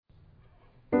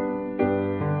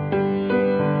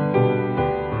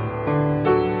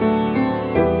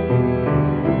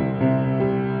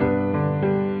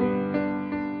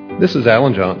This is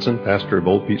Alan Johnson, pastor of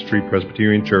Old Peachtree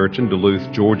Presbyterian Church in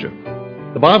Duluth, Georgia.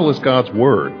 The Bible is God's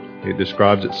Word. It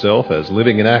describes itself as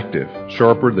living and active,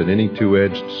 sharper than any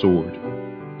two-edged sword.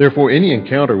 Therefore, any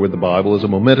encounter with the Bible is a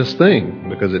momentous thing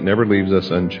because it never leaves us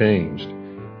unchanged.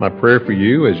 My prayer for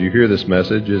you as you hear this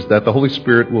message is that the Holy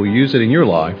Spirit will use it in your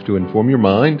life to inform your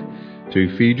mind,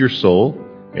 to feed your soul,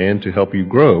 and to help you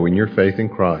grow in your faith in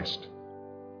Christ.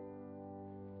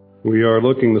 We are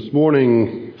looking this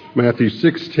morning, Matthew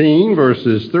 16,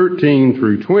 verses 13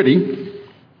 through 20.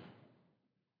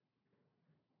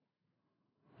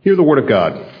 Hear the Word of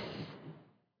God.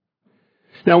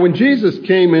 Now, when Jesus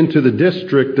came into the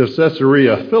district of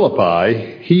Caesarea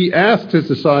Philippi, he asked his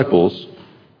disciples,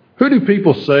 "Who do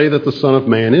people say that the Son of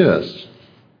Man is?"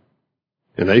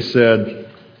 And they said,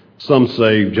 "Some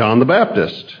say John the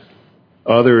Baptist,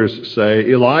 others say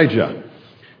Elijah,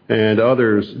 and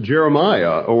others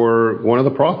Jeremiah or one of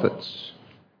the prophets."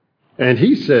 And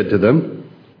he said to them,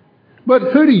 "But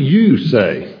who do you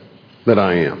say that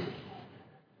I am?"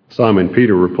 Simon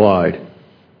Peter replied,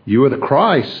 "You are the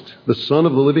Christ, the Son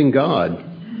of the living God."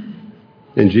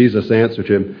 And Jesus answered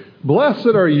him,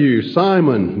 "Blessed are you,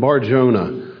 Simon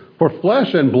Bar-Jonah, for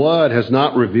flesh and blood has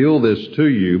not revealed this to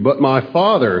you, but my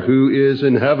Father who is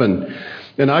in heaven.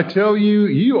 And I tell you,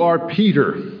 you are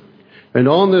Peter, and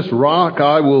on this rock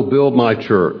I will build my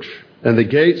church, and the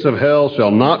gates of hell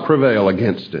shall not prevail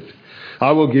against it.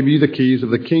 I will give you the keys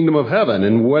of the kingdom of heaven,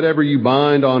 and whatever you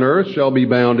bind on earth shall be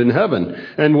bound in heaven,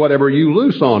 and whatever you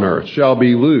loose on earth shall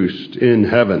be loosed in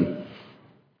heaven."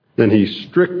 Then he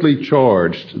strictly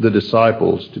charged the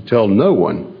disciples to tell no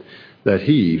one that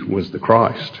he was the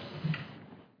Christ.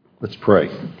 Let's pray.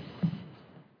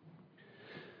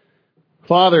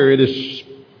 Father, it is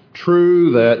true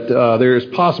that there is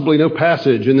possibly no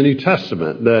passage in the New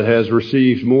Testament that has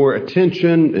received more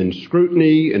attention and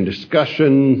scrutiny and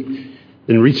discussion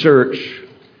and research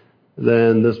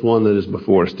than this one that is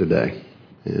before us today.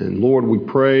 And Lord, we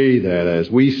pray that as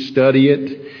we study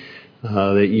it,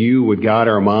 that you would guide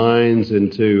our minds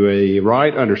into a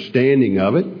right understanding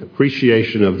of it,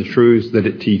 appreciation of the truths that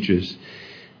it teaches.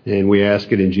 And we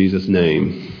ask it in Jesus'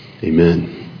 name. Amen.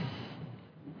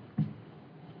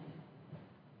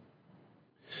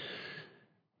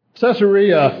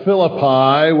 Caesarea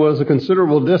Philippi was a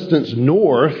considerable distance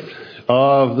north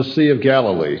of the Sea of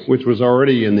Galilee, which was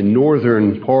already in the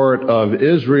northern part of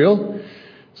Israel.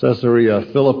 Caesarea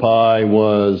Philippi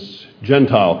was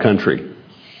Gentile country.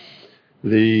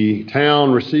 The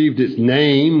town received its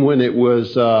name when it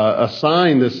was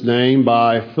assigned this name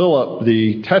by Philip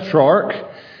the Tetrarch.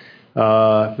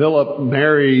 Philip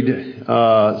married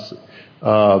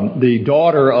the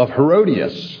daughter of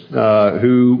Herodias,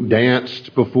 who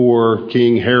danced before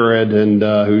King Herod and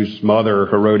whose mother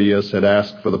Herodias had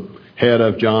asked for the head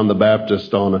of John the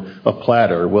Baptist on a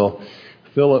platter. Well,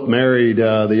 Philip married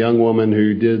the young woman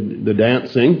who did the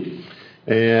dancing,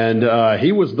 and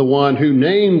he was the one who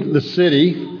named the city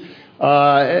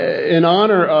in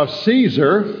honor of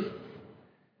Caesar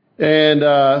and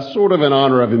sort of in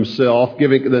honor of himself,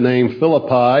 giving the name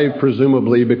Philippi,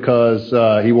 presumably because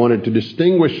he wanted to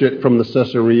distinguish it from the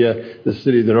Caesarea, the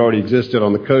city that already existed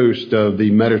on the coast of the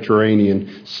Mediterranean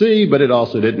Sea, but it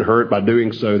also didn't hurt by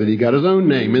doing so that he got his own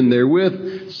name in there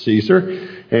with Caesar.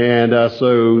 And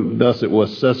so thus it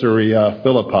was Caesarea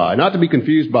Philippi. Not to be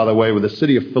confused, by the way, with the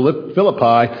city of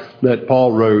Philippi that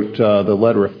Paul wrote the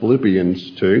letter of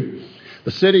Philippians to. The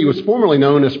city was formerly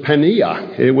known as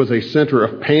Pania. It was a center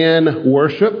of Pan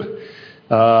worship.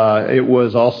 It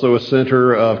was also a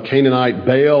center of Canaanite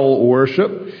Baal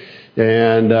worship.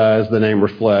 And as the name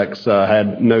reflects,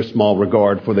 had no small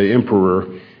regard for the emperor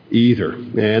either.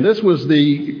 And this was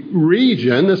the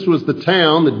region, this was the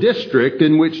town, the district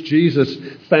in which Jesus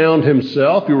found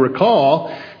himself. You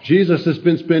recall, Jesus has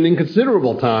been spending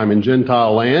considerable time in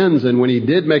Gentile lands, and when he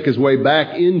did make his way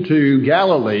back into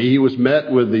Galilee, he was met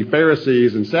with the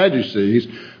Pharisees and Sadducees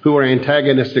who were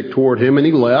antagonistic toward him, and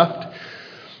he left.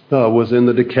 Was in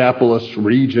the Decapolis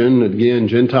region, again,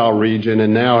 Gentile region,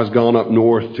 and now has gone up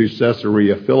north to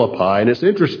Caesarea Philippi. And it's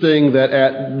interesting that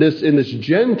in this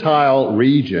Gentile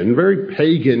region, very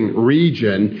pagan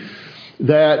region,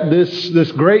 that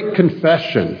this great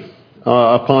confession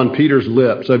upon Peter's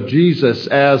lips of Jesus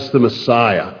as the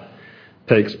Messiah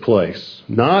takes place.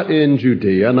 Not in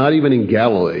Judea, not even in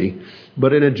Galilee,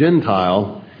 but in a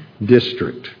Gentile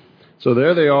district. So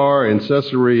there they are in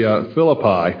Caesarea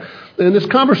Philippi. And this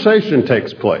conversation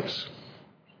takes place.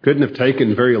 Couldn't have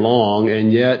taken very long,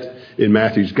 and yet in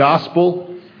Matthew's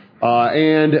gospel,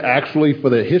 and actually for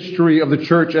the history of the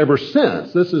church ever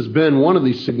since, this has been one of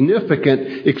the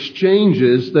significant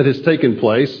exchanges that has taken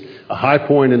place, a high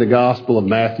point in the gospel of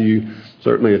Matthew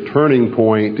Certainly a turning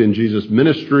point in Jesus'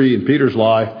 ministry, in Peter's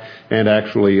life, and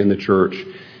actually in the church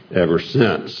ever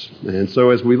since. And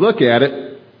so as we look at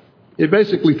it, it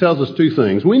basically tells us two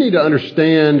things. We need to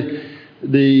understand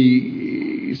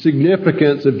the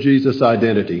significance of Jesus'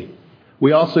 identity.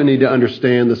 We also need to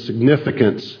understand the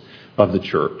significance of the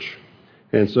church.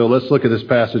 And so let's look at this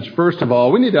passage. First of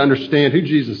all, we need to understand who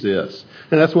Jesus is.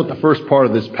 And that's what the first part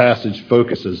of this passage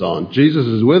focuses on. Jesus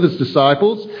is with his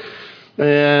disciples,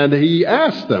 and he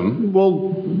asks them, well,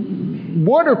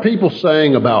 what are people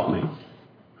saying about me?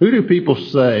 Who do people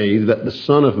say that the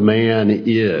Son of Man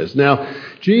is? Now,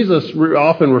 Jesus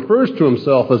often refers to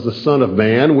himself as the Son of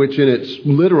Man, which in its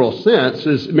literal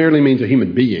sense merely means a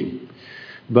human being,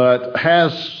 but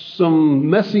has some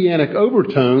messianic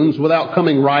overtones without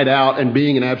coming right out and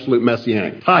being an absolute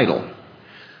messianic title.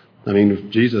 I mean, if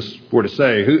Jesus were to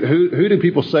say, who do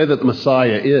people say that the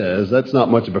Messiah is? That's not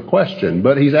much of a question,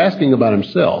 but he's asking about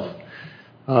himself.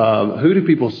 Who do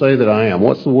people say that I am?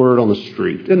 What's the word on the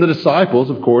street? And the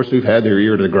disciples, of course, who've had their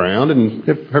ear to the ground and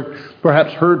have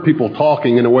perhaps heard people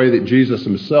talking in a way that Jesus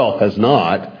himself has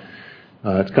not.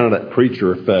 It's kind of that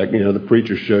preacher effect. You know, the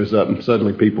preacher shows up and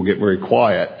suddenly people get very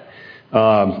quiet.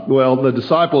 Well, the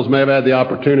disciples may have had the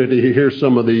opportunity to hear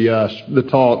some of the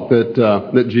talk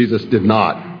that Jesus did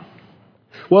not.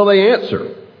 Well, they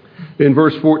answer in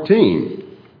verse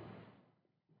 14.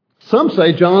 Some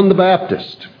say John the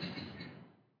Baptist.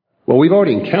 Well, we've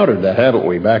already encountered that, haven't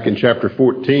we? Back in chapter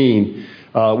 14,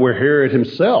 where Herod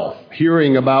himself,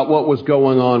 hearing about what was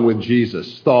going on with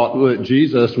Jesus, thought that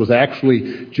Jesus was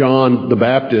actually John the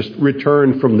Baptist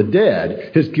returned from the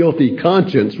dead. His guilty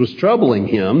conscience was troubling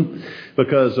him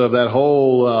because of that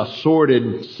whole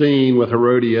sordid scene with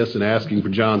Herodias and asking for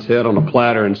John's head on a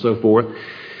platter and so forth.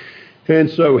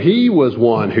 And so he was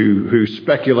one who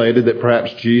speculated that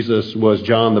perhaps Jesus was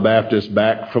John the Baptist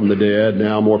back from the dead,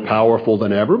 now more powerful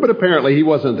than ever. But apparently he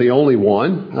wasn't the only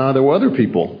one. There were other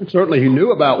people, certainly, who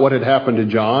knew about what had happened to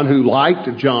John, who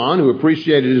liked John, who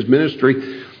appreciated his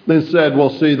ministry, then said,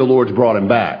 well, see, the Lord's brought him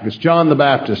back. It's John the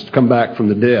Baptist come back from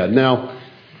the dead. Now,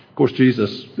 of course,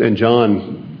 Jesus and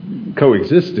John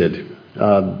coexisted.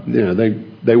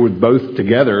 They were both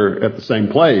together at the same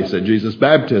place at Jesus'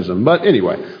 baptism. But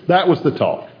anyway, that was the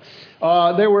talk.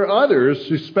 There were others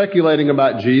who speculating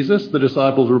about Jesus, the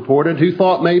disciples reported, who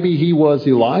thought maybe he was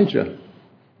Elijah.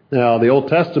 Now, the Old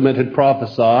Testament had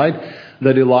prophesied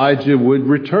that Elijah would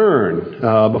return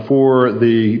before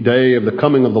the day of the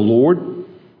coming of the Lord.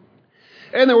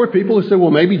 And there were people who said, well,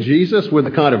 maybe Jesus, with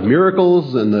the kind of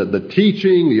miracles and the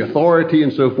teaching, the authority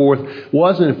and so forth,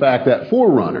 was in fact that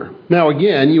forerunner. Now,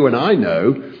 again, you and I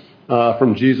know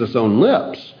from Jesus' own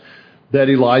lips that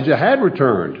Elijah had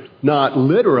returned, not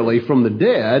literally from the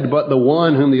dead, but the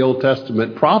one whom the Old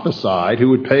Testament prophesied, who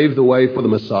would pave the way for the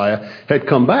Messiah, had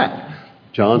come back.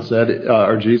 Jesus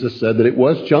said that it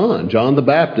was John. John the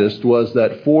Baptist was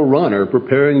that forerunner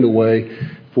preparing the way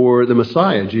for the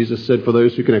Messiah. Jesus said for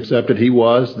those who can accept it, he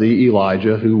was the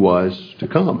Elijah who was to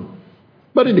come.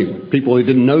 But anyway, people who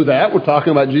didn't know that were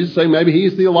talking about Jesus, saying maybe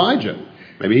he's the Elijah.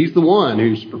 Maybe he's the one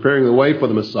who's preparing the way for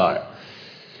the Messiah.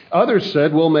 Others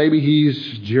said, well, maybe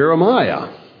he's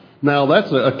Jeremiah. Now,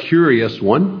 that's a curious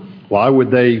one. Why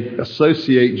would they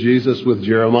associate Jesus with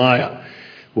Jeremiah?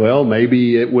 Well,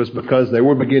 maybe it was because they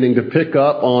were beginning to pick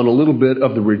up on a little bit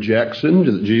of the rejection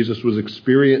that Jesus was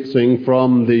experiencing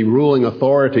from the ruling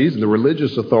authorities and the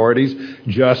religious authorities,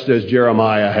 just as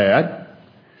Jeremiah had.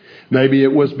 Maybe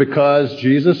it was because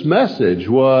Jesus' message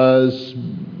was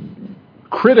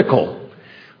critical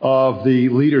of the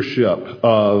leadership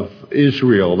of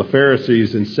Israel, the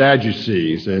Pharisees and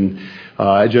Sadducees, and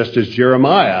just as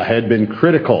Jeremiah had been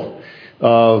critical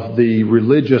of the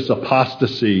religious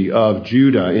apostasy of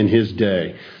Judah in his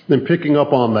day. Then picking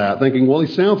up on that, thinking, well,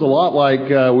 he sounds a lot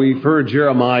like we've heard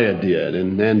Jeremiah did.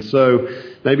 And so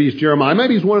maybe he's Jeremiah.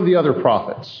 Maybe he's one of the other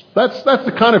prophets. That's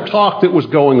the kind of talk that was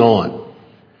going on.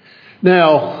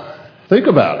 Now, think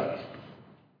about it.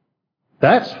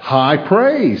 That's high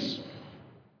praise.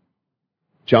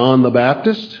 John the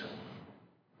Baptist,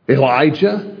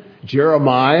 Elijah,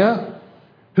 Jeremiah.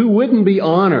 Who wouldn't be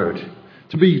honored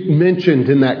to be mentioned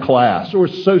in that class or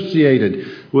associated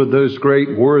with those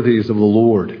great worthies of the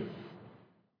Lord?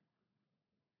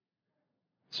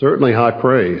 Certainly high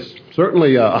praise.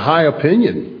 Certainly a high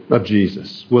opinion of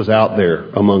Jesus was out there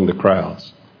among the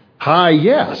crowds. High,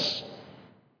 yes,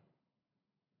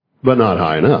 but not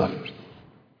high enough.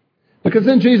 Because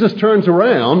then Jesus turns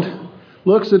around,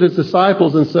 looks at his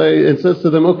disciples and says to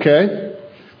them, okay,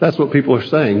 that's what people are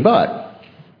saying, but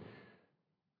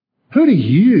who do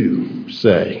you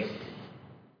say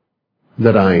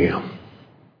that I am?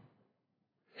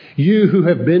 You who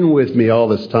have been with me all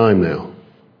this time now.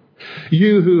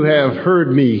 You who have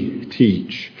heard me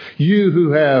teach. You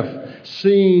who have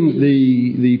seen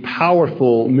the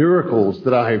powerful miracles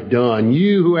that I have done.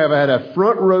 You who have had a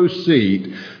front row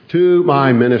seat to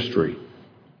my ministry.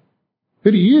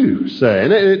 Who do you say?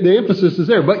 And the emphasis is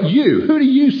there. But you, who do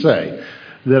you say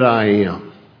that I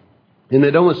am? And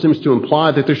it almost seems to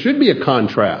imply that there should be a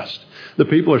contrast. The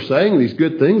people are saying these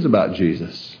good things about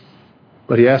Jesus.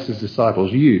 But he asks his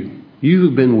disciples, you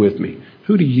who've been with me,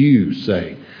 who do you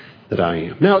say that I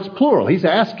am? Now it's plural. He's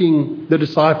asking the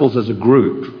disciples as a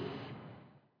group.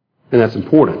 And that's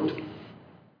important.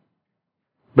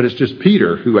 But it's just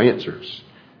Peter who answers.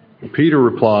 And Peter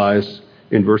replies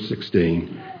in verse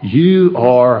 16, you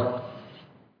are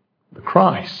the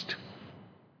Christ.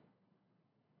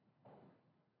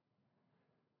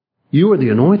 You are the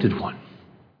anointed one.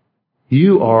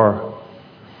 You are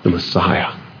the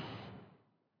Messiah,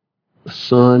 the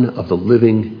Son of the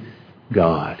living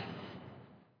God.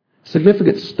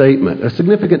 Significant statement, a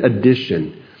significant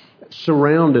addition,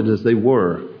 surrounded as they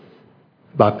were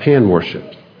by Pan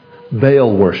worship,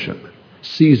 Baal worship,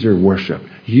 Caesar worship.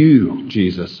 You,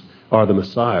 Jesus, are the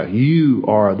Messiah. You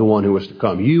are the one who is to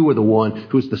come. You are the one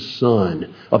who is the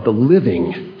Son of the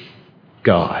living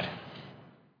God.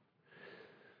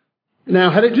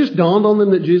 Now, had it just dawned on them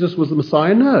that Jesus was the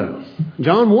Messiah? No.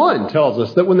 John 1 tells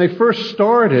us that when they first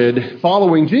started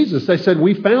following Jesus, they said,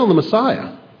 we found the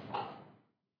Messiah.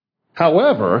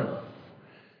 However,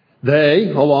 they,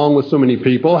 along with so many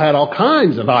people, had all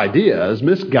kinds of ideas,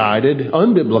 misguided,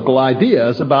 unbiblical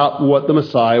ideas about what the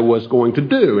Messiah was going to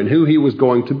do and who he was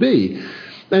going to be.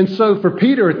 And so for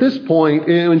Peter at this point,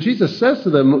 when Jesus says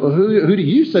to them, who do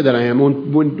you say that I am?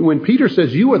 When Peter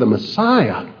says, you are the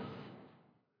Messiah,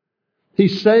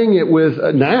 he's saying it with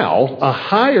now a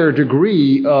higher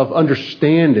degree of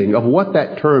understanding of what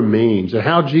that term means and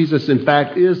how Jesus, in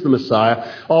fact, is the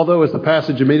Messiah. Although, as the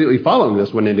passage immediately following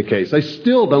this one indicates, they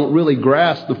still don't really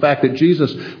grasp the fact that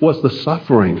Jesus was the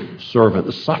suffering servant,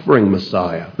 the suffering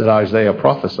Messiah that Isaiah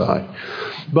prophesied.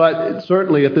 But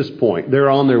certainly at this point, they're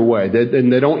on their way.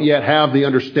 And they don't yet have the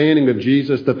understanding of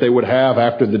Jesus that they would have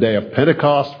after the day of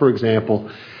Pentecost, for example.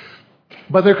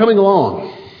 But they're coming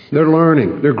along. They're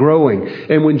learning. They're growing.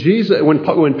 And when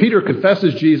Peter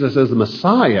confesses Jesus as the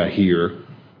Messiah here,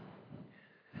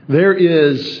 there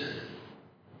is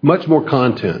much more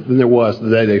content than there was the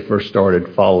day they first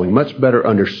started following. Much better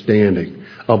understanding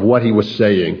of what he was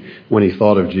saying when he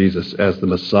thought of Jesus as the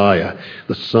Messiah,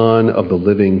 the Son of the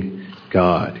living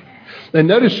God. And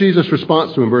notice Jesus'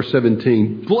 response to him, verse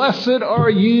 17. Blessed are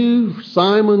you,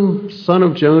 Simon, son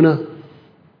of Jonah.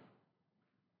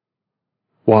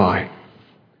 Why?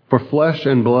 For flesh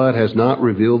and blood has not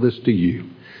revealed this to you,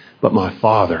 but my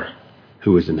Father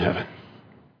who is in heaven.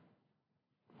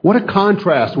 What a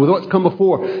contrast with what's come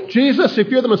before. Jesus, if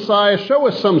you're the Messiah, show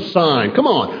us some sign. Come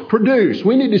on, produce.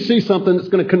 We need to see something that's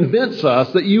going to convince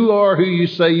us that you are who you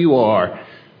say you are.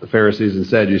 The Pharisees and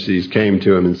Sadducees came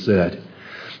to him and said,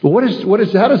 well,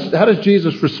 how does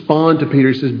Jesus respond to Peter?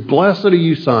 He says, blessed are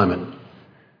you, Simon,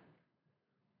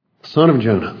 son of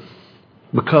Jonah,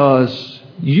 because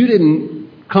you didn't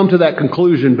come to that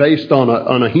conclusion based on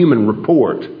a human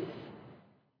report.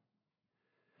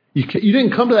 You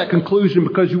didn't come to that conclusion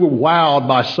because you were wowed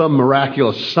by some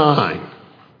miraculous sign.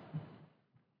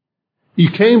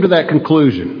 You came to that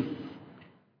conclusion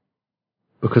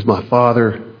because my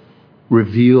Father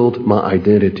revealed my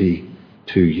identity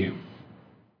to you.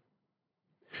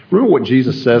 Remember what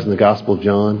Jesus says in the Gospel of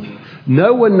John?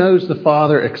 No one knows the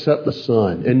Father except the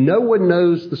Son, and no one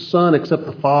knows the Son except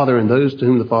the Father and those to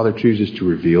whom the Father chooses to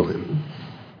reveal him.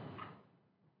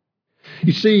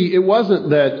 You see, it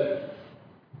wasn't that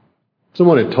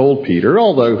someone had told Peter,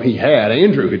 although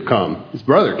Andrew had come. His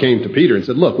brother came to Peter and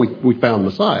said, look, we found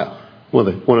Messiah. One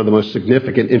of the most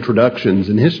significant introductions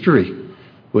in history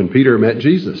when Peter met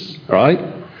Jesus, all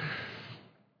right?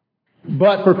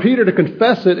 But for Peter to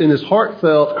confess it in his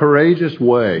heartfelt, courageous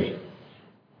way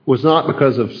was not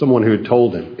because of someone who had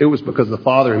told him. It was because the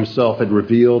Father himself had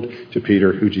revealed to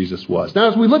Peter who Jesus was. Now,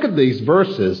 as we look at these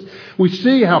verses, we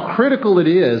see how critical it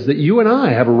is that you and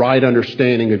I have a right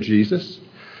understanding of Jesus.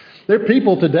 There are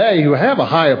people today who have a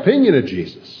high opinion of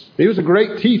Jesus. He was a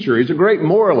great teacher. He's a great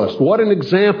moralist. What an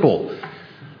example.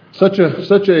 Such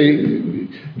a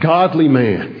godly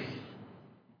man.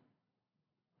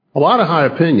 A lot of high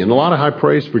opinion, a lot of high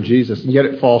praise for Jesus, and yet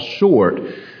it falls short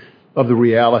of the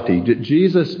reality.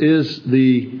 Jesus is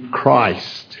the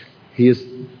Christ.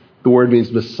 The word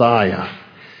means Messiah.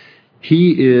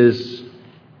 He is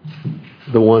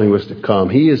the one who is to come.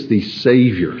 He is the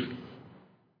Savior.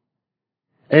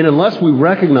 And unless we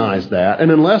recognize that,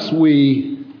 and unless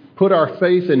we put our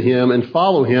faith in him and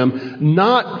follow him,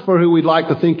 not for who we'd like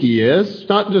to think he is,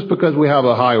 not just because we have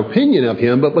a high opinion of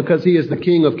him, but because he is the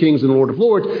King of kings and Lord of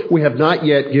lords, we have not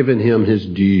yet given him his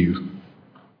due.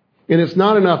 And it's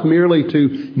not enough merely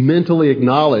to mentally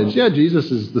acknowledge, yeah,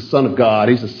 Jesus is the Son of God,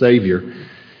 he's a Savior.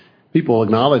 People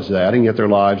acknowledge that, and yet their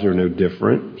lives are no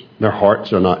different. Their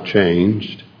hearts are not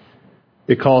changed.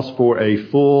 It calls for a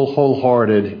full,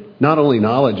 wholehearted, not only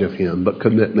knowledge of him, but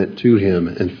commitment to him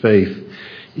and faith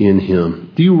in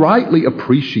him. Do you rightly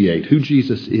appreciate who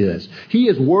Jesus is? He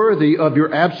is worthy of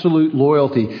your absolute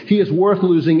loyalty. He is worth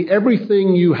losing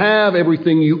everything you have,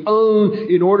 everything you own,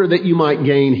 in order that you might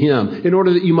gain him, in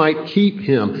order that you might keep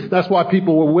him. That's why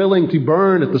people were willing to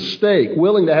burn at the stake,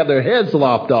 willing to have their heads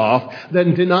lopped off,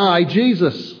 than deny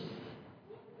Jesus,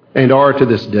 and are to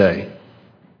this day.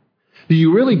 Do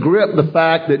you really grip the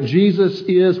fact that Jesus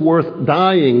is worth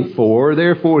dying for,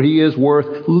 therefore he is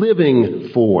worth living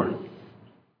for?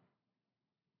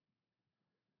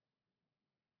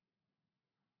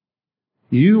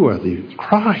 You are the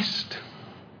Christ.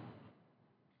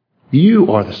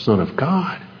 You are the Son of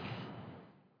God.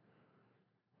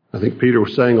 I think Peter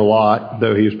was saying a lot,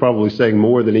 though he was probably saying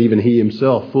more than even he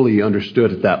himself fully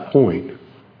understood at that point.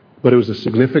 But it was a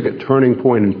significant turning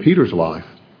point in Peter's life.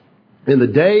 And the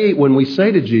day when we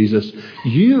say to Jesus,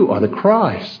 you are the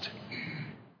Christ,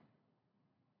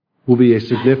 will be a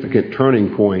significant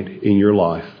turning point in your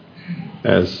life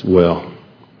as well.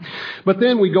 But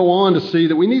then we go on to see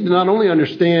that we need to not only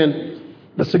understand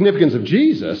the significance of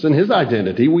Jesus and his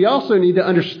identity, we also need to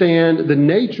understand the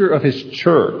nature of his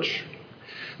church.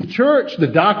 The church, the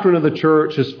doctrine of the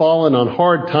church, has fallen on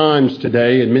hard times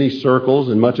today in many circles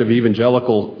and much of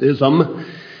evangelicalism.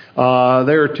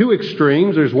 There are two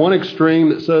extremes. There's one extreme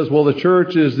that says, well, the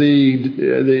church is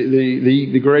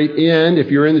the great end. If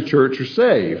you're in the church, you're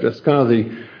saved. That's kind of the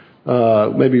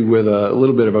maybe with a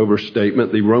little bit of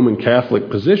overstatement, the Roman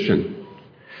Catholic position.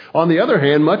 On the other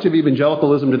hand, much of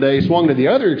evangelicalism today swung to the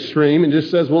other extreme and just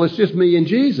says, well, it's just me and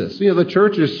Jesus. The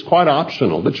church is quite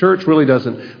optional. The church really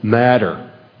doesn't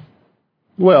matter.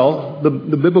 Well, the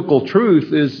biblical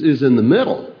truth is in the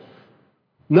middle.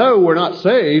 No, we're not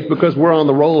saved because we're on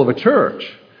the roll of a church.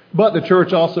 But the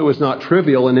church also is not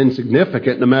trivial and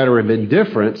insignificant in a matter of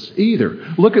indifference either.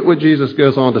 Look at what Jesus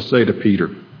goes on to say to Peter.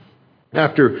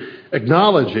 After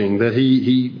acknowledging that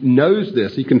he knows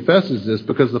this, he confesses this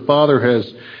because the Father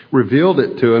has revealed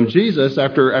it to him. Jesus,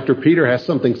 after Peter has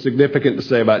something significant to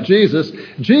say about Jesus,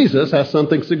 Jesus has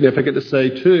something significant to say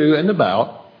to and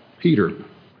about Peter.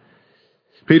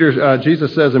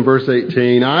 Jesus says in verse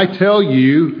 18, I tell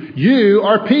you, you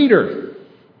are Peter.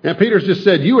 And Peter's just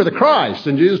said, you are the Christ.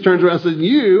 And Jesus turns around and says,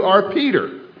 you are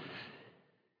Peter.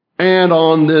 And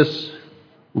on this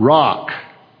rock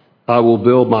I will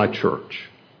build my church.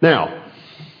 Now,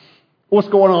 what's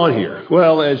going on here?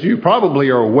 Well, as you probably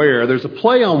are aware, there's a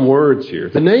play on words here.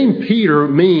 The name Peter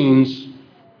means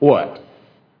what?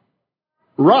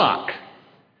 Rock.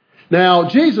 Now,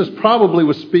 Jesus probably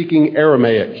was speaking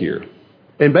Aramaic here.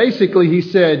 And basically he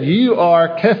said, you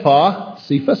are Kepha,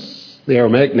 Cephas, the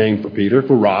Aramaic name for Peter,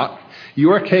 for rock.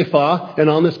 You are Kepha, and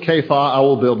on this Kepha I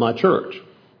will build my church.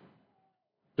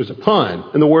 There's a pun,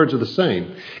 and the words are the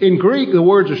same. In Greek, the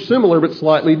words are similar but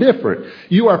slightly different.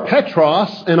 You are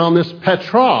Petros, and on this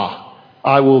Petra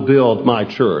I will build my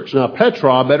church. Now,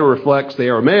 Petra better reflects the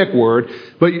Aramaic word,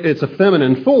 but it's a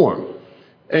feminine form.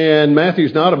 And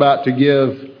Matthew's not about to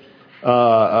give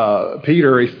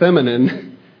Peter a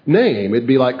feminine name. It'd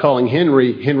be like calling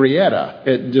Henry Henrietta.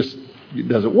 It just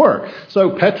doesn't work.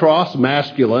 So Petros,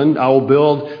 masculine, I will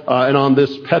build, and on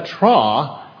this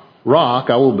Petra, rock,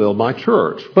 I will build my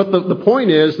church. But the point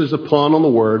is, there's a pun on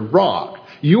the word rock.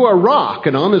 You are rock,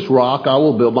 and on this rock I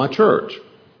will build my church.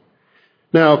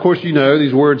 Now, of course, you know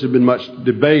these words have been much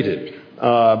debated.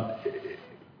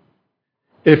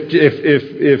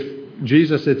 If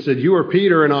Jesus had said, you are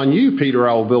Peter, and on you, Peter,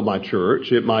 I will build my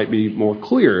church, it might be more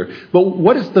clear. But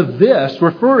what is the this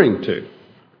referring to?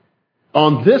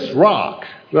 On this rock,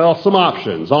 well, some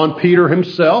options. On Peter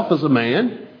himself as a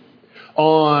man,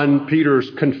 on Peter's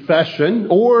confession,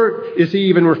 or is he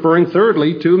even referring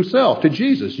thirdly to himself, to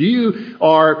Jesus? You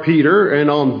are Peter,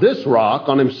 and on this rock,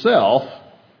 on himself,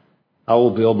 I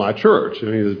will build my church. I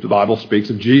mean, the Bible speaks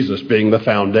of Jesus being the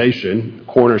foundation,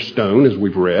 cornerstone, as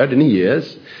we've read, and he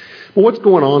is. But what's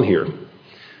going on here?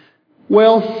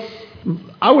 Well,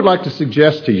 I would like to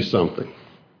suggest to you something.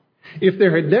 If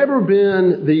there had never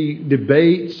been the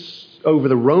debates over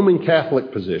the Roman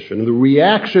Catholic position, the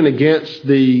reaction against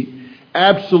the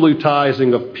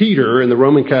absolutizing of Peter in the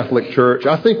Roman Catholic Church,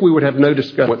 I think we would have no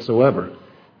discussion whatsoever.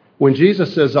 When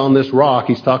Jesus says on this rock,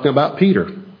 he's talking about Peter.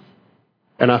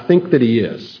 And I think that he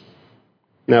is.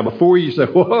 Now, before you say,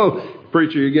 whoa,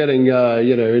 preacher, you're getting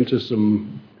into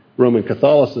some Roman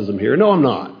Catholicism here. No, I'm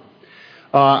not.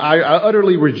 I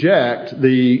utterly reject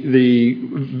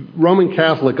the Roman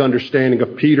Catholic understanding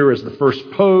of Peter as the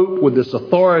first pope with this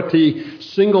authority,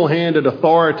 single-handed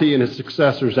authority, and his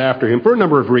successors after him for a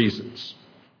number of reasons.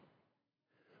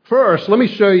 First, let me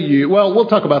show you, well, we'll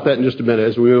talk about that in just a minute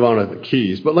as we move on to the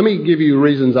keys, but let me give you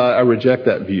reasons I reject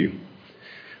that view.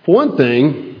 For one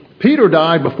thing, Peter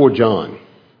died before John.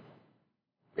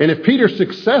 And if Peter's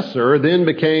successor then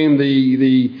became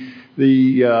the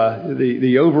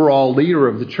overall leader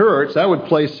of the church, that would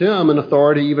place him in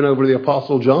authority even over the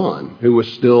Apostle John, who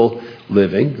was still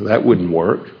living. That wouldn't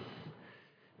work.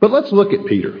 But let's look at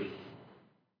Peter.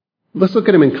 Let's look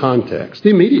at him in context, the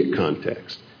immediate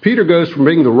context. Peter goes from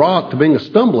being the rock to being a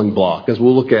stumbling block, as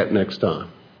we'll look at next time,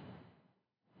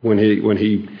 when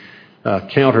he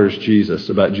counters Jesus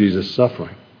about Jesus'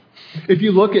 suffering. If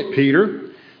you look at Peter,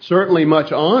 certainly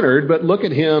much honored, but look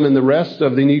at him in the rest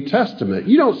of the New Testament.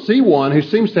 You don't see one who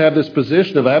seems to have this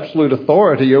position of absolute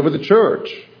authority over the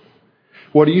church.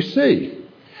 What do you see?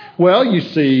 Well, you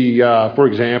see, for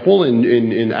example,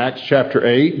 in Acts chapter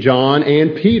 8, John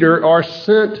and Peter are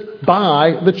sent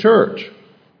by the church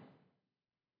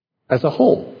as a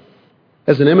whole,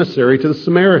 as an emissary to the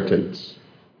Samaritans.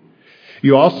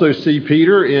 You also see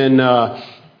Peter in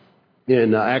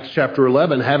Acts chapter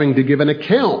 11 having to give an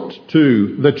account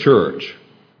to the church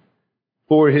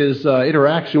for his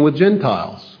interaction with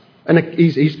Gentiles. And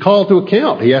he's called to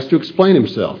account. He has to explain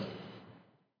himself.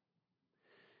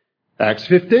 Acts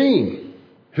 15.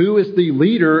 Who is the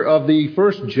leader of the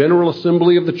first General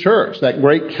Assembly of the church? That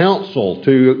great council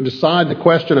to decide the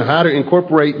question of how to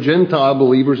incorporate Gentile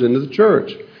believers into the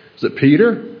church. Is it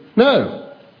Peter?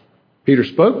 No. Peter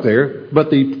spoke there,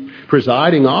 but the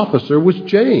presiding officer was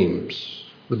James,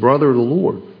 the brother of the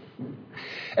Lord.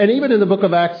 And even in the book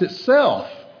of Acts itself,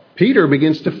 Peter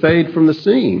begins to fade from the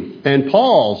scene, and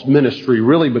Paul's ministry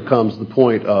really becomes the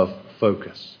point of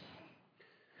focus.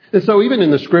 And so even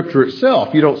in the scripture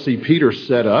itself, you don't see Peter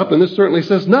set up, and this certainly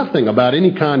says nothing about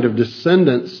any kind of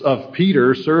descendants of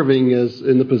Peter serving as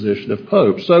in the position of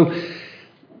pope. So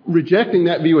rejecting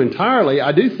that view entirely,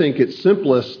 I do think it's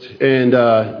simplest and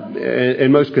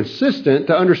most consistent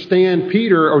to understand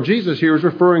Peter, or Jesus here is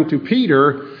referring to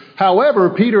Peter, however,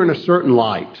 Peter in a certain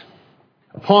light.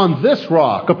 Upon this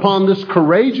rock, upon this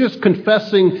courageous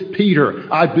confessing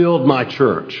Peter, I build my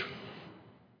church.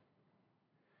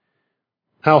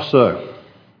 How so?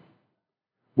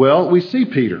 Well, we see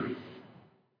Peter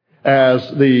as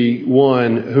the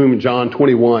one whom John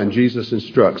 21, Jesus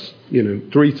instructs,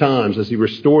 3 times as he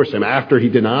restores him after he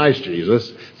denies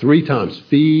Jesus, 3 times,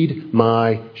 feed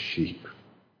my sheep.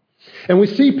 And we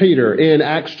see Peter in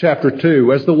Acts chapter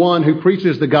 2 as the one who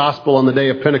preaches the gospel on the day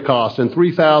of Pentecost, and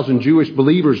 3,000 Jewish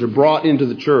believers are brought into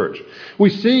the church.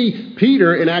 We see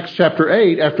Peter in Acts chapter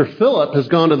 8 after Philip has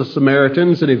gone to the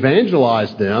Samaritans and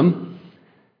evangelized them.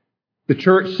 The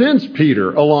church sends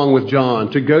Peter along with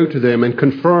John to go to them and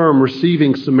confirm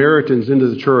receiving Samaritans into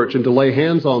the church and to lay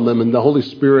hands on them, and the Holy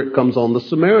Spirit comes on the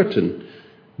Samaritan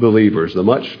believers, the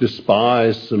much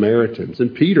despised Samaritans.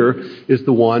 And Peter is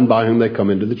the one by whom they come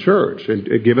into the church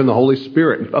and given the Holy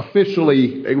Spirit,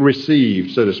 officially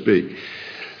received, so to speak.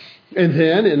 And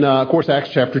then in, of course, Acts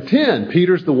chapter 10,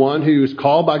 Peter's the one who is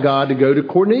called by God to go to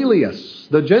Cornelius,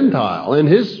 the Gentile, and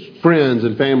his friends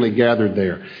and family gathered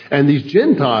there. And these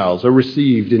Gentiles are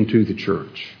received into the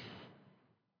church.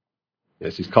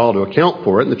 Yes, he's called to account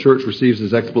for it, and the church receives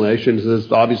his explanation. It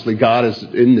says, obviously, God is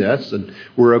in this, and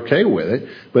we're okay with it.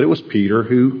 But it was Peter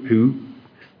who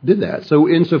did that. So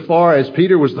insofar as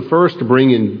Peter was the first to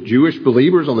bring in Jewish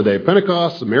believers on the day of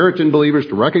Pentecost, Samaritan believers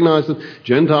to recognize them,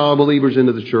 Gentile believers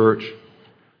into the church,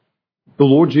 the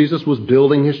Lord Jesus was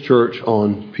building his church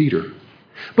on Peter.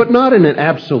 But not in an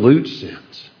absolute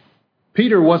sense.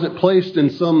 Peter wasn't placed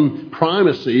in some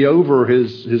primacy over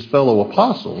his fellow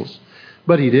apostles,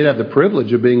 but he did have the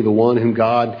privilege of being the one whom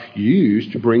God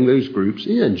used to bring those groups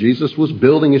in. Jesus was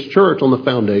building his church on the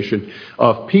foundation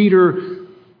of Peter,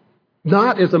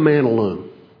 not as a man alone,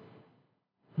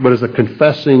 but as a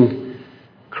confessing,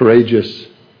 courageous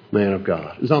man of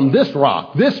God. It's on this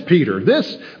rock, this Peter,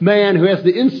 this man who has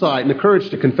the insight and the courage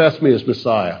to confess me as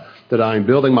Messiah, that I am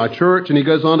building my church. And he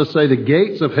goes on to say, the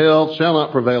gates of hell shall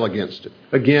not prevail against it.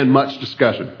 Again, much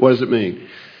discussion. What does it mean?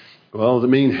 Well, does it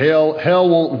mean hell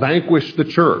won't vanquish the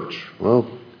church?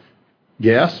 Well,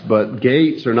 yes, but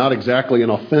gates are not exactly an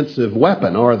offensive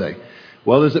weapon, are they?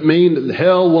 Well, does it mean that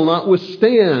hell will not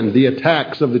withstand the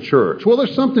attacks of the church? Well,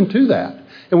 there's something to that.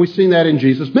 And we've seen that in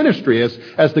Jesus' ministry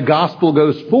as the gospel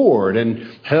goes forward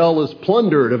and hell is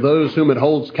plundered of those whom it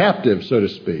holds captive, so to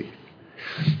speak.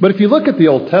 But if you look at the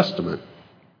Old Testament,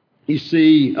 you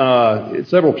see in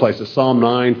several places, Psalm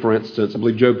 9, for instance, I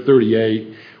believe Job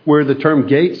 38, where the term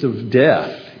gates of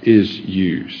death is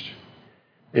used.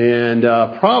 And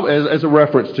as a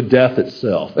reference to death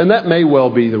itself. And that may well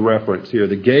be the reference here.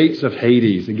 The gates of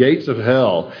Hades, the gates of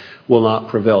hell will not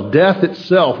prevail. Death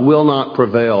itself will not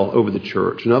prevail over the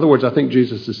church. In other words, I think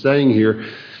Jesus is saying here,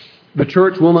 the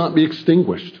church will not be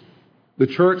extinguished. The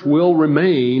church will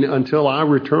remain until I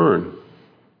return.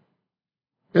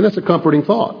 And that's a comforting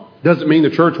thought. Doesn't mean the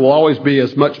church will always be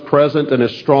as much present and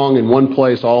as strong in one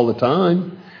place all the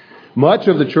time. Much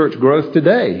of the church growth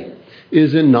today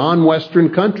is in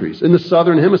non-Western countries, in the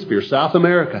Southern Hemisphere, South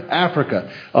America,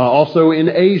 Africa, also in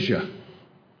Asia.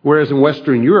 Whereas in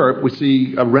Western Europe, we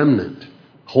see a remnant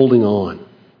holding on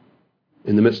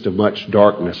in the midst of much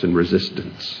darkness and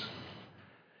resistance.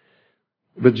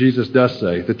 But Jesus does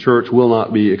say the church will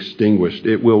not be extinguished.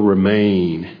 It will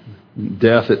remain.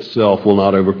 Death itself will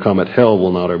not overcome it. Hell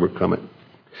will not overcome it.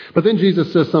 But then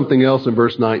Jesus says something else in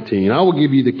verse 19. I will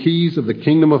give you the keys of the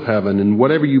kingdom of heaven, and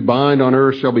whatever you bind on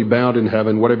earth shall be bound in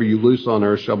heaven. Whatever you loose on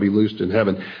earth shall be loosed in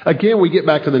heaven. Again, we get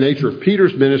back to the nature of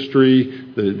Peter's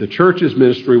ministry, the church's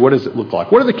ministry. What does it look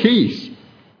like? What are the keys?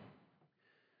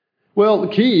 Well,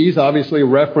 the keys, obviously,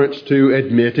 reference to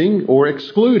admitting or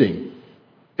excluding.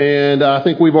 And I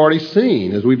think we've already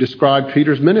seen, as we've described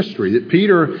Peter's ministry, that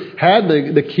Peter had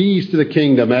the keys to the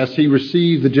kingdom as he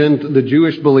received the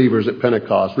Jewish believers at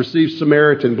Pentecost, received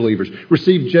Samaritan believers,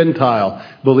 received Gentile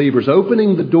believers,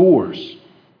 opening the doors.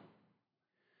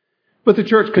 But the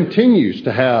church continues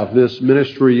to have this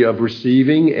ministry of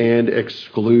receiving and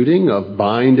excluding, of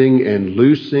binding and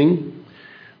loosing.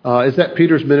 Is that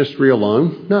Peter's ministry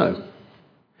alone? No.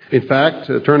 In fact,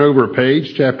 turn over a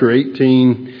page, chapter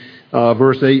 18,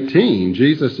 verse 18,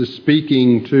 Jesus is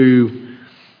speaking to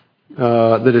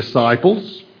the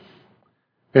disciples,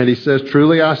 and he says,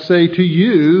 truly I say to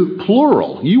you,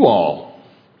 plural, you all,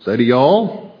 say to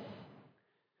y'all,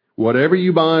 whatever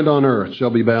you bind on earth shall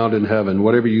be bound in heaven.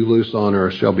 Whatever you loose on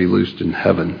earth shall be loosed in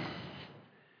heaven.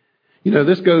 You know,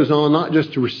 this goes on not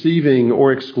just to receiving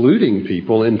or excluding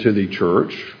people into the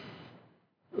church,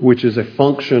 which is a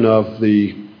function of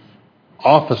the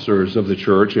officers of the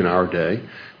church in our day,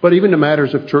 but even to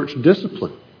matters of church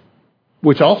discipline,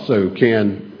 which also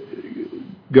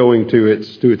can, going to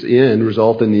its end,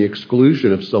 result in the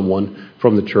exclusion of someone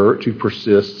from the church who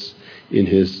persists in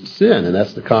his sin. And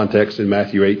that's the context in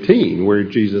Matthew 18, where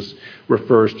Jesus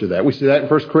refers to that. We see that in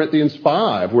 1 Corinthians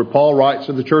 5, where Paul writes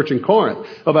to the church in Corinth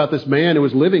about this man who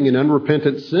was living in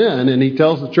unrepentant sin, and he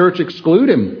tells the church, exclude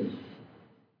him.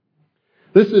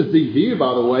 This is the view,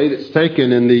 by the way, that's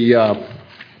taken in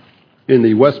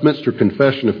the Westminster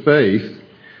Confession of Faith,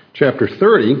 chapter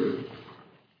 30.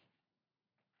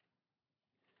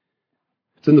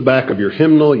 It's in the back of your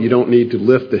hymnal. You don't need to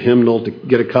lift the hymnal to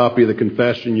get a copy of the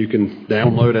confession. You can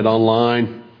download it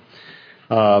online.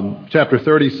 Chapter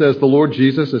 30 says, the Lord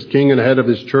Jesus, as King and head of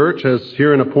His church, has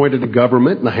herein appointed a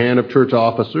government in the hand of church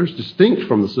officers, distinct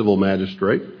from the civil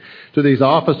magistrate. To these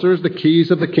officers, the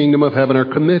keys of the kingdom of heaven are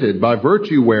committed, by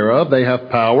virtue whereof they have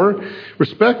power,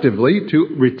 respectively,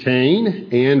 to retain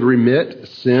and remit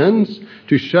sins,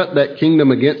 to shut that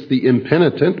kingdom against the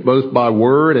impenitent, both by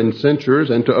word and censures,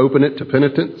 and to open it to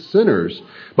penitent sinners,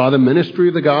 by the ministry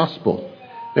of the gospel,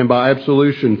 and by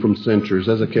absolution from censures,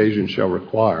 as occasion shall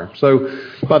require. So,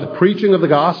 by the preaching of the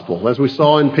gospel, as we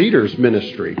saw in Peter's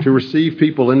ministry, to receive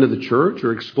people into the church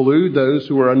or exclude those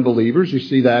who are unbelievers. You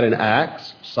see that in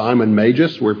Acts, Simon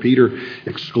Magus, where Peter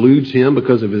excludes him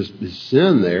because of his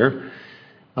sin there.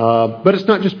 But it's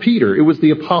not just Peter. It was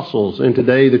the apostles, and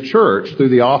today the church, through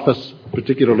the office,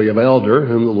 particularly of elder,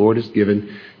 whom the Lord has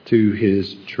given to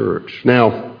His church.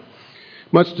 Now,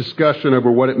 much discussion over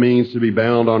what it means to be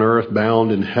bound on earth,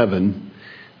 bound in heaven,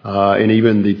 and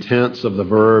even the tense of the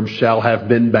verb shall have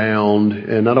been bound.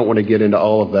 And I don't want to get into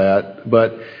all of that,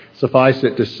 but suffice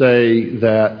it to say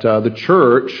that the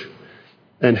church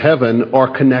and heaven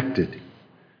are connected.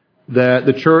 That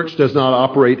the church does not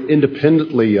operate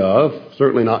independently of,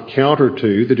 certainly not counter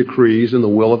to, the decrees and the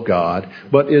will of God,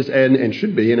 but is and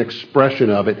should be an expression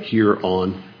of it here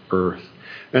on earth.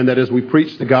 And that as we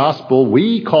preach the gospel,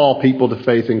 we call people to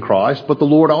faith in Christ, but the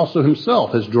Lord also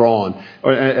Himself has drawn,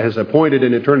 or has appointed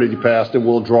in eternity past, and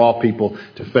will draw people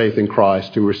to faith in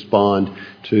Christ to respond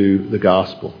to the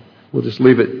gospel. We'll just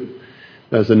leave it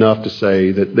as enough to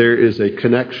say that there is a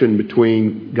connection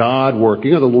between God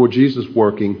working, or the Lord Jesus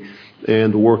working,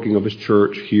 and the working of His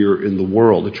church here in the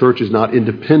world. The church is not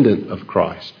independent of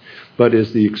Christ, but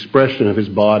is the expression of His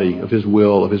body, of His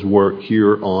will, of His work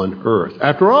here on earth.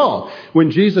 After all,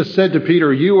 when Jesus said to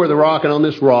Peter, you are the rock, and on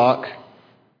this rock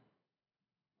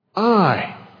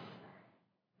I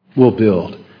will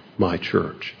build my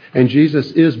church. And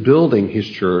Jesus is building his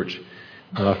church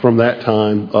from that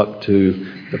time up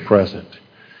to the present.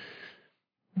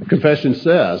 The confession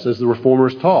says, as the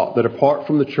Reformers taught, that apart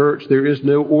from the church, there is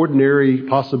no ordinary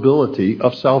possibility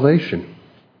of salvation.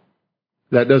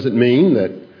 That doesn't mean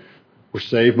that we're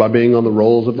saved by being on the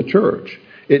rolls of the church.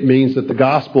 It means that the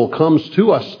gospel comes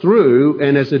to us through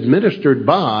and is administered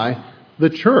by the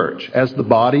church as the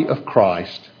body of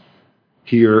Christ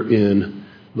here in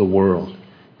the world.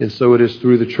 And so it is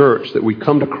through the church that we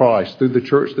come to Christ, through the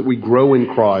church that we grow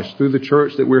in Christ, through the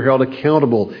church that we're held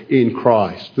accountable in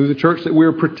Christ, through the church that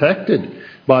we're protected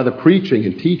by the preaching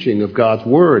and teaching of God's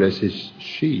word as his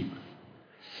sheep.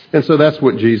 And so that's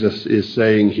what Jesus is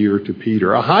saying here to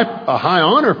Peter. A high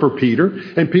honor for Peter,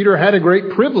 and Peter had a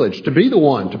great privilege to be the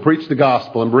one to preach the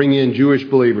gospel and bring in Jewish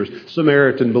believers,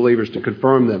 Samaritan believers to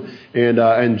confirm them,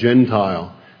 and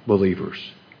Gentile believers.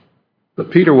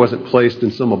 But Peter wasn't placed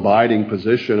in some abiding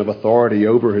position of authority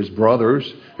over his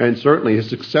brothers, and certainly his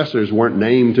successors weren't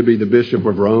named to be the bishop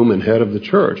of Rome and head of the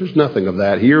church. There's nothing of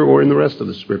that here or in the rest of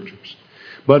the scriptures.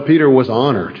 But Peter was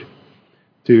honored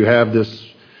to have this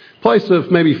place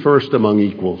of maybe first among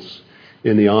equals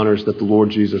in the honors that the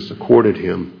Lord Jesus accorded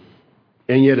him.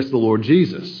 And yet it's the Lord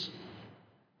Jesus,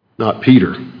 not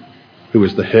Peter, who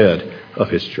is the head of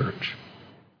his church.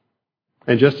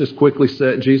 And just as quickly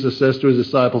Jesus says to his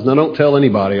disciples, now don't tell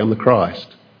anybody I'm the Christ.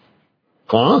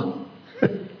 Huh?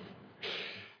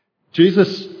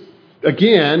 Jesus,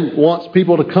 again, wants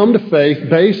people to come to faith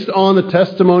based on the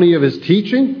testimony of his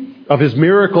teaching, of his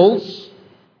miracles,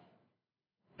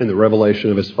 and the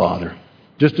revelation of his Father.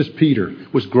 Just as Peter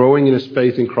was growing in his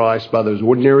faith in Christ by those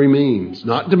ordinary means,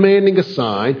 not demanding a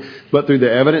sign, but through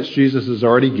the evidence Jesus has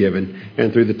already given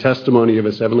and through the testimony of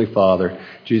his Heavenly Father,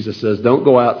 Jesus says, don't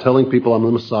go out telling people I'm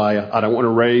the Messiah. I don't want to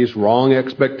raise wrong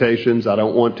expectations. I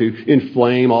don't want to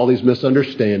inflame all these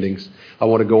misunderstandings. I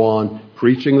want to go on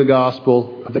preaching the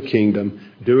gospel of the kingdom,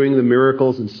 doing the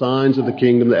miracles and signs of the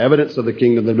kingdom, the evidence of the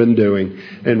kingdom they've been doing,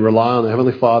 and rely on the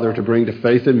Heavenly Father to bring to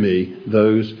faith in me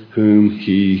those whom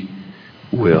he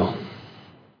will.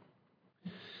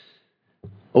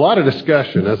 A lot of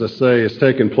discussion, as I say, has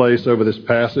taken place over this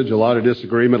passage, a lot of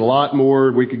disagreement, a lot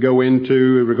more we could go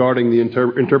into regarding the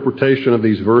interpretation of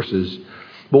these verses.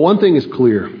 But one thing is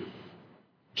clear.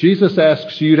 Jesus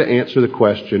asks you to answer the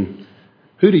question,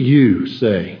 who do you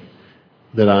say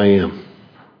that I am?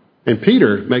 And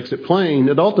Peter makes it plain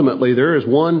that ultimately there is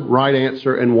one right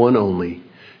answer and one only.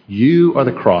 You are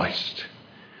the Christ,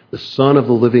 the Son of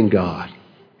the living God.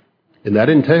 And that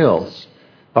entails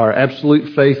our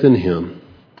absolute faith in him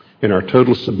and our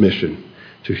total submission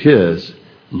to his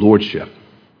lordship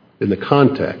in the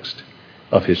context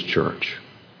of his church.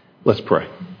 Let's pray.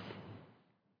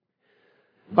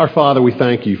 Our Father, we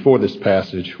thank you for this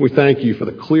passage. We thank you for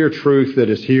the clear truth that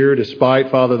is here,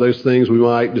 despite, Father, those things we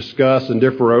might discuss and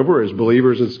differ over as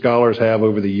believers and scholars have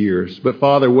over the years. But,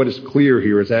 Father, what is clear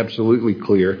here is absolutely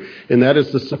clear, and that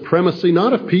is the supremacy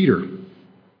not of Peter,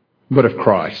 but of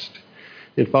Christ.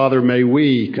 And Father, may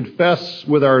we confess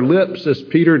with our lips as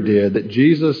Peter did that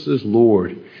Jesus is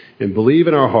Lord and believe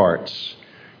in our hearts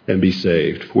and be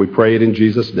saved. We pray it in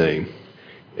Jesus' name.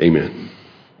 Amen.